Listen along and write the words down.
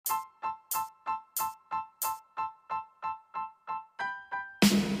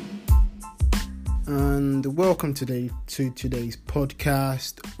and welcome to today's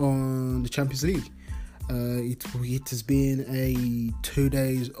podcast on the Champions League. It has been 2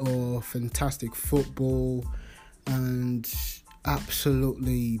 days of fantastic football and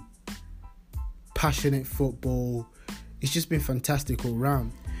absolutely passionate football. It's just been fantastic all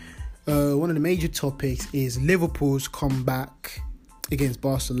round. One of the major topics is Liverpool's comeback against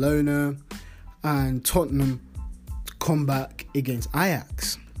Barcelona and Tottenham comeback against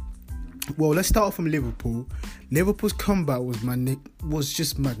Ajax. Well, let's start from Liverpool. Liverpool's comeback was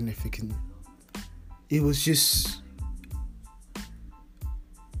just magnificent. It was just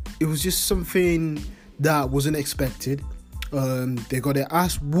something that wasn't expected. They got their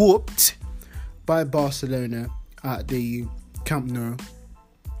ass whooped by Barcelona at the Camp Nou.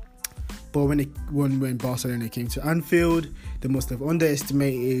 But when Barcelona came to Anfield, they must have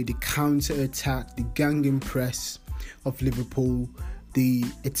underestimated the counter-attack, the ganging press of Liverpool, the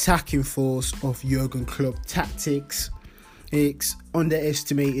attacking force of Jurgen Klopp tactics. It's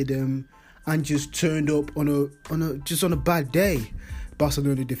underestimated them and just turned up on a bad day.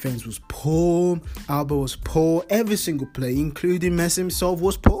 Barcelona defense was poor, Alba was poor, every single player, including Messi himself,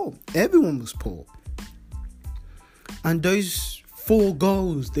 was poor. Everyone was poor. And those 4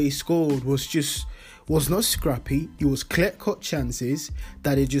 goals they scored was not scrappy. It was clear-cut chances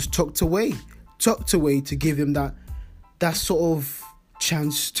that they just tucked away to give them that sort of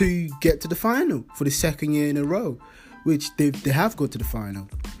chance to get to the final for the second year in a row, which they have got to the final.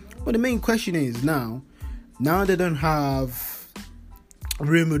 But the main question is now they don't have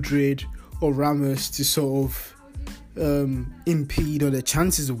Real Madrid or Ramos to sort of impede on their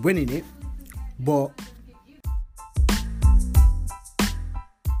chances of winning it. But